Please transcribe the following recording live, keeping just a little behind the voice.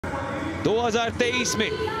2023 में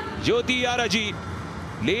ज्योति आरा जी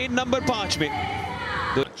lane number 5 में।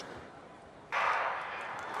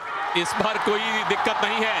 इस बार कोई दिक्कत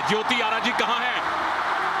नहीं है। ज्योति आरा जी कहां है?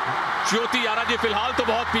 ज्योति आरा जी फिलहाल तो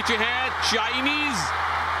बहुत पीछे हैं। चाइनीज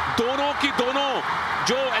दोनों की दोनों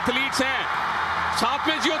जो एथलीट्स हैं, साथ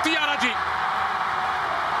में ज्योति आरा जी।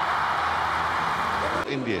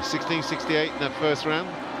 India 1668 in that first round.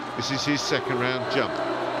 This is his second round jump.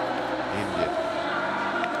 India.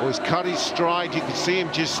 Oh, he's cut his stride. You can see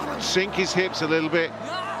him just sink his hips a little bit.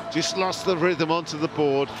 Just lost the rhythm onto the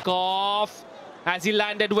board. Off as he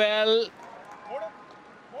landed well.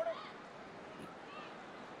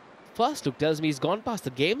 First look tells me he's gone past the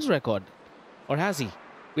game's record. Or has he?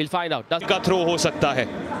 We'll find out. का throw हो सकता है।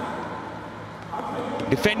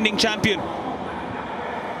 Defending champion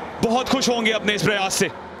बहुत खुश होंगे अपने इस प्रयास से,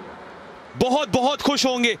 बहुत खुश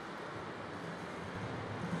होंगे।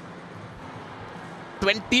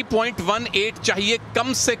 20.18 चाहिए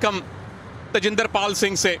कम से कम तजिंदर पाल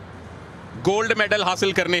सिंह से गोल्ड मेडल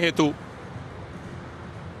हासिल करने हेतु,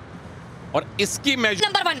 और इसकी major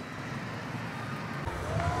number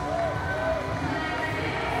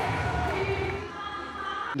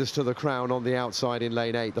 1 to the crown on the outside in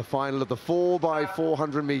lane 8, the final of the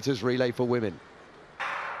 4x400 meters relay for women.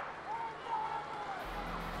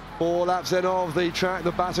 4 laps in of the track,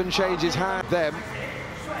 the baton changes hand them.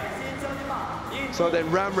 So then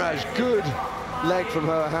Ramraj, good leg from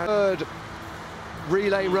her hand. Third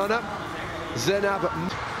relay runner, Zenab.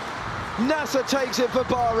 NASA takes it for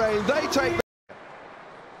Bahrain, they take the...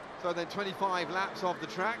 So then 25 laps off the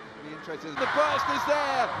track. Be interesting. The burst is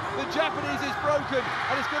there, the Japanese is broken,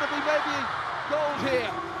 and it's going to be maybe gold here.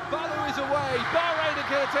 Balu is away, Bahrain are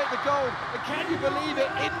going to take the gold, and can you believe it,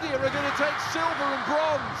 India are going to take silver and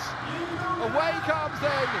bronze. Away comes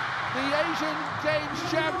then the Asian Games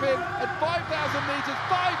champion at 5,000 metres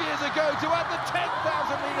 5 years ago to add the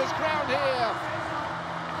 10,000 metres crown here.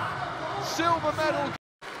 Silver medal.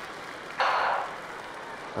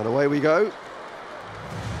 And away we go.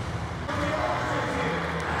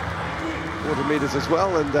 400 metres as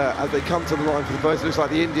well, and as they come to the line for the first, it looks like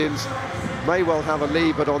the Indians may well have a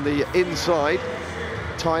lead, but on the inside,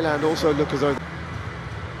 Thailand also look as though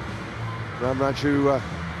Ramraj, who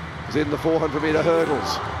is in the 400-metre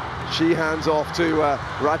hurdles, she hands off to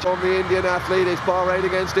Raj on the Indian athlete. It's Bahrain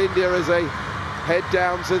against India as they head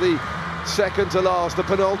down to the second to last, the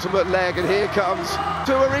penultimate leg, and here comes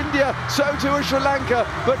to India, so to Sri Lanka,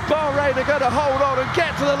 but Bahrain are going to hold on and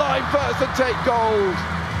get to the line first and take gold.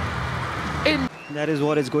 That is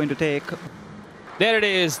what it's going to take. There it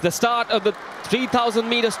is, the start of the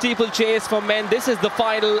 3,000-meter steeplechase for men. This is the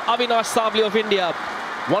final. Avinash Savli of India.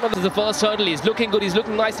 One of the first hurdle. He's looking good. He's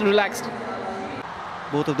looking nice and relaxed.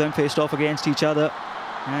 Both of them faced off against each other,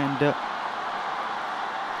 and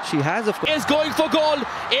she has, of course, is going for gold.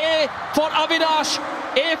 A for Avinash.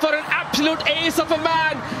 A for an absolute ace of a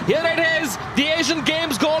man. Here it is, the Asian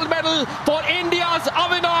Games gold medal for India's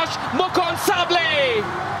Avinash Mukund Sable.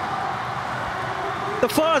 the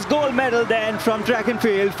first gold medal then from track and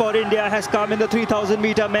field for India has come in the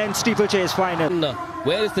 3,000-meter men's steeplechase final.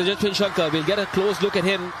 Where is Tejaswin Shankar? We'll get a close look at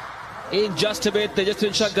him in just a bit.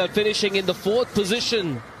 Tejaswin Shankar finishing in the 4th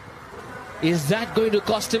position. Is that going to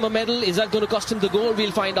cost him a medal? Is that going to cost him the gold?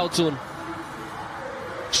 We'll find out soon.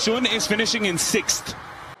 Shun is finishing in 6th.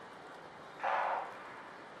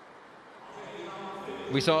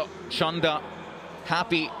 We saw Shanda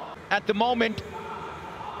happy at the moment.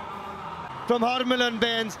 From Harmilan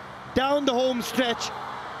Bains down the home stretch,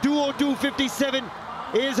 2:02.57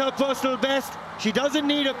 is her personal best. She doesn't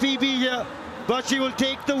need a PB here, but she will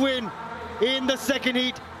take the win in the second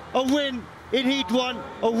heat. A win in Heat 1,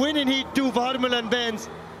 a win in Heat 2 for Harmilan Bains.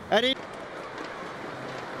 And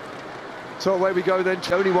so away we go then.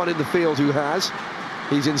 Only one in the field who has.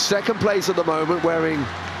 He's in second place at the moment, wearing...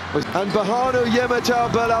 And Bahanu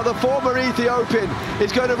Yematabala, the former Ethiopian,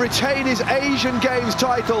 is going to retain his Asian Games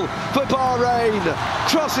title for Bahrain.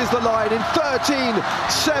 Crosses the line in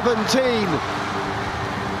 13:17.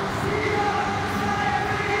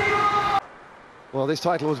 Well, this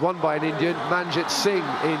title was won by an Indian, Manjit Singh,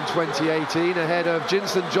 in 2018, ahead of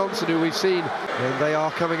Jinson Johnson, who we've seen, and they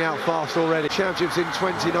are coming out fast already. Championships in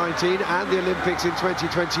 2019 and the Olympics in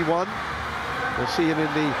 2021. We'll see him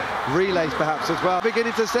in the relays perhaps as well.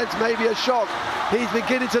 Beginning to sense maybe a shock. He's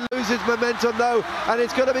beginning to lose his momentum though, and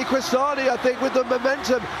it's going to be Kristani, I think, with the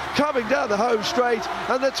momentum coming down the home straight.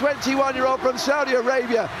 And the 21-year-old from Saudi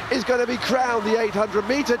Arabia is going to be crowned the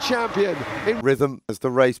 800-meter champion. In rhythm as the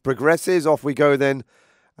race progresses, off we go then.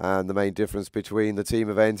 And the main difference between the team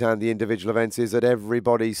event and the individual events is that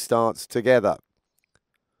everybody starts together.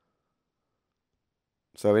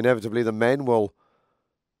 So inevitably the men will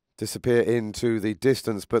disappear into the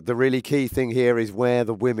distance, but the really key thing here is where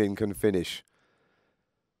the women can finish.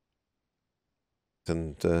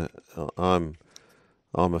 And I'm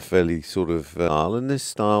a fairly sort of and this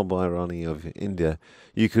style by Rani of India,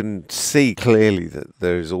 you can see clearly that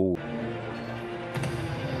there is all.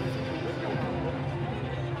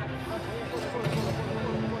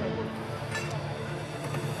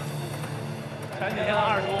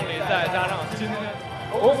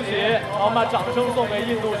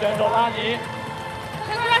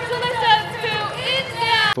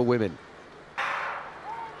 For women.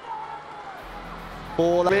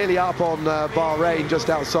 Ball really up on Bahrain, just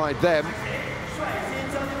outside them.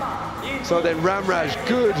 So then Ramraj,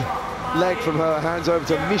 good leg from her, hands over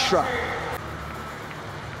to Mishra.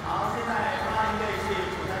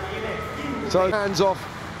 So hands off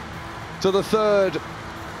to the third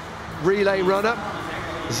relay runner,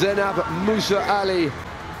 Zainab Musa Ali,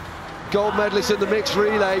 gold medalist in the mixed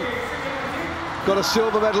relay, got a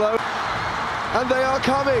silver medal, and they are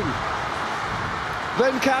coming.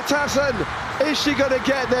 Venkat Hassan, is she going to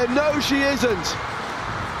get there? No, she isn't.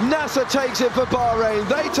 NASA takes it for Bahrain.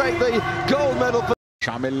 They take the gold medal for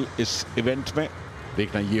शामिल इस event में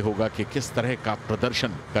देखना ये होगा कि किस तरह का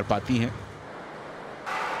प्रदर्शन कर पाती हैं।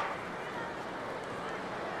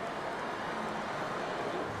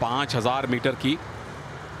 5000 मीटर की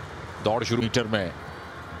दौड़ शुरू मीटर में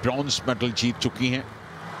ब्रॉन्ज मेडल जीत चुकी हैं।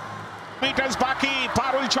 मीटर्स बाकी,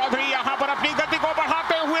 पारुल चौधरी यहां पर अपनी गति को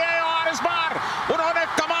बढ़ाते हुए और इस बार उन्होंने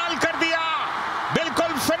कमाल कर दिया।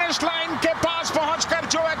 बिल्कुल फिनिश लाइन के पास पहुंचकर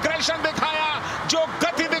जो एग्रेशन दिखाया, जो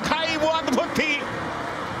गति दिखाई, वो अद्भुत थी।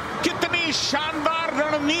 कितनी शानदार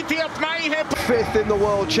रणनीति अपनाई है। 5th in the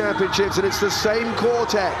World Championships, and it's the same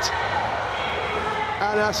quartet.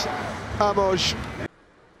 Anas Amoj.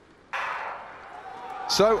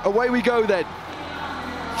 So away we go then.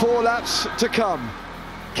 4 laps to come.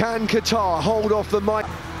 Can Qatar hold off the mic?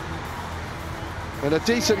 And a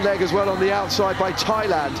decent leg as well on the outside by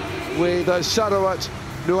Thailand with Sarawat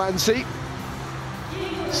Nuansi.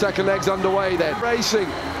 Second leg's underway then.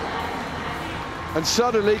 Racing. And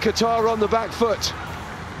suddenly Qatar on the back foot.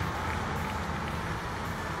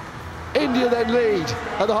 India then lead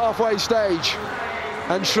at the halfway stage.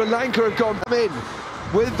 And Sri Lanka have gone in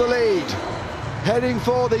with the lead. Heading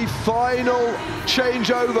for the final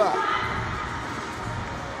changeover.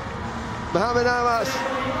 Mohammed Amas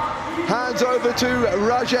hands over to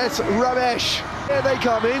Rajesh Ramesh. Here they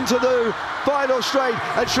come into the final straight,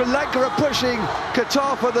 and Sri Lanka are pushing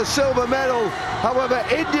Qatar for the silver medal. However,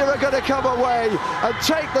 India are going to come away and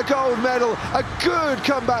take the gold medal. A good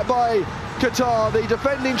comeback by Qatar. The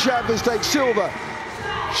defending champions take silver.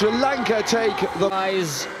 Sri Lanka take the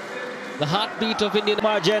eyes. The heartbeat of Indian.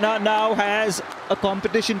 Kumar Jena now has a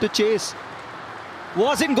competition to chase.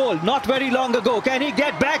 Was in goal not very long ago. Can he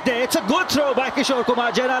get back there? It's a good throw by Kishore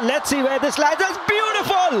Kumar Jena. Let's see where this lands. That's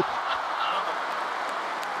beautiful!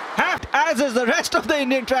 As is the rest of the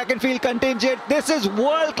Indian track and field contingent. This is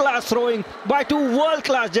world-class throwing by 2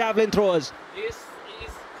 world-class javelin throwers.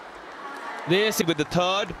 This with the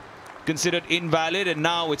third considered invalid, and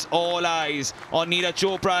now it's all eyes on Neeraj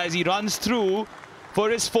Chopra as he runs through for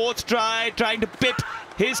his 4th try, trying to pit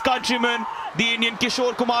his countryman, the Indian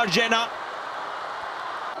Kishore Kumar Jena.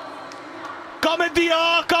 Come at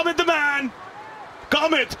the man,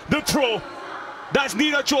 come at the throw. That's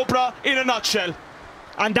Neeraj Chopra in a nutshell.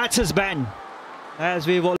 And that's his ban, as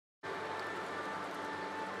we've all.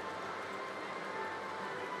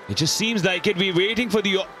 It just seems like it. We're waiting for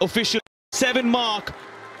the official 7 mark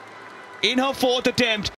in her 4th attempt.